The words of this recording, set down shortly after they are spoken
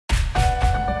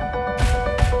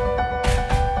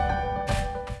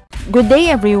Good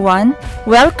day everyone!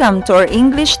 Welcome to our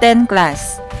English 10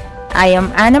 class. I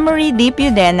am Ana Marie D.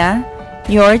 Piudena,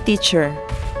 your teacher.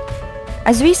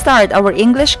 As we start our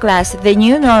English class the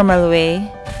new normal way,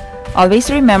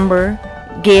 always remember,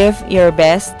 give your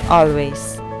best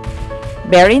always.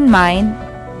 Bear in mind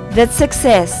that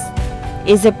success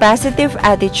is a positive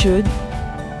attitude,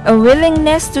 a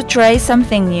willingness to try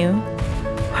something new,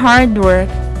 hard work,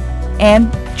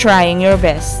 and trying your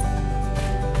best.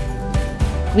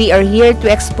 We are here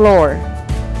to explore,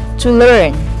 to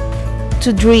learn,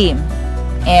 to dream,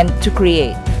 and to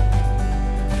create.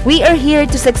 We are here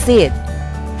to succeed.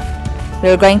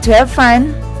 We're going to have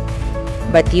fun,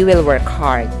 but you will work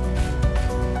hard.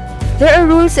 There are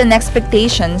rules and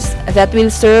expectations that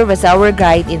will serve as our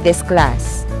guide in this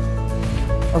class.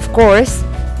 Of course,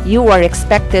 you are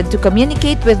expected to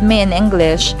communicate with me in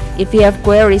English if you have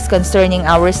queries concerning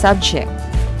our subject.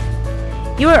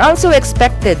 You are also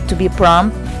expected to be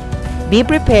prompt, be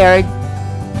prepared,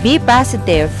 be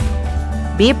positive,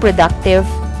 be productive,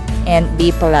 and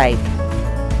be polite.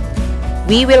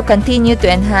 We will continue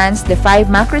to enhance the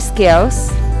 5 macro skills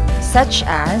such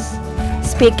as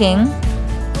speaking,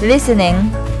 listening,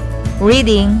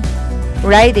 reading,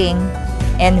 writing,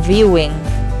 and viewing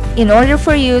in order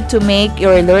for you to make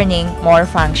your learning more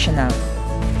functional.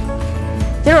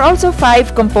 There are also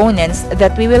 5 components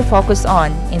that we will focus on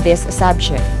in this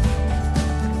subject: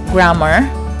 grammar,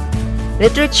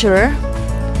 literature,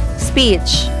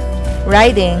 speech,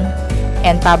 writing,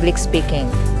 and public speaking.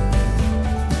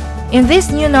 In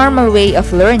this new normal way of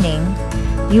learning,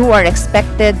 you are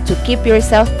expected to keep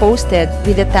yourself posted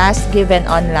with the tasks given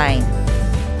online.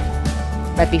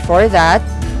 But before that,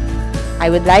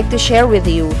 I would like to share with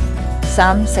you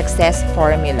some success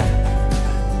formula.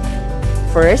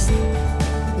 First,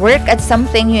 work at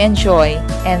something you enjoy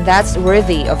and that's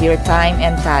worthy of your time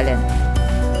and talent.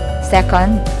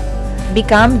 Second,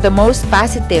 become the most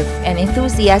positive and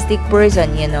enthusiastic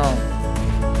person you know.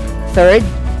 Third,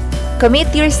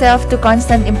 commit yourself to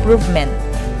constant improvement.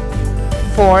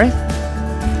 Fourth,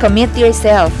 commit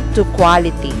yourself to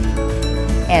quality.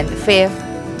 And fifth,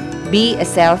 be a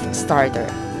self-starter.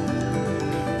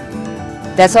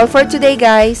 That's all for today,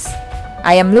 guys.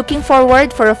 I am looking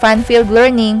forward for a fun-filled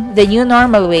learning the new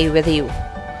normal way with you.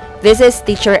 This is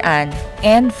Teacher Ann.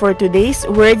 And for today's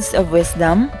words of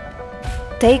wisdom,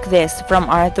 take this from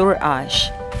Arthur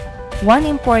Ashe. One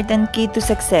important key to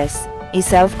success is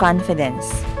self-confidence.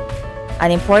 An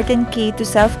important key to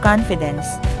self-confidence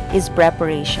is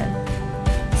preparation.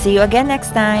 See you again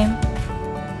next time.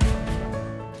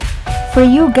 For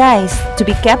you guys to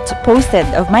be kept posted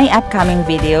of my upcoming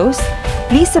videos,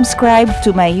 please subscribe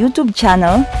to my YouTube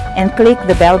channel and click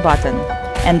the bell button.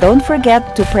 And don't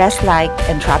forget to press like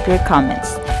and drop your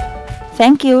comments.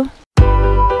 Thank you.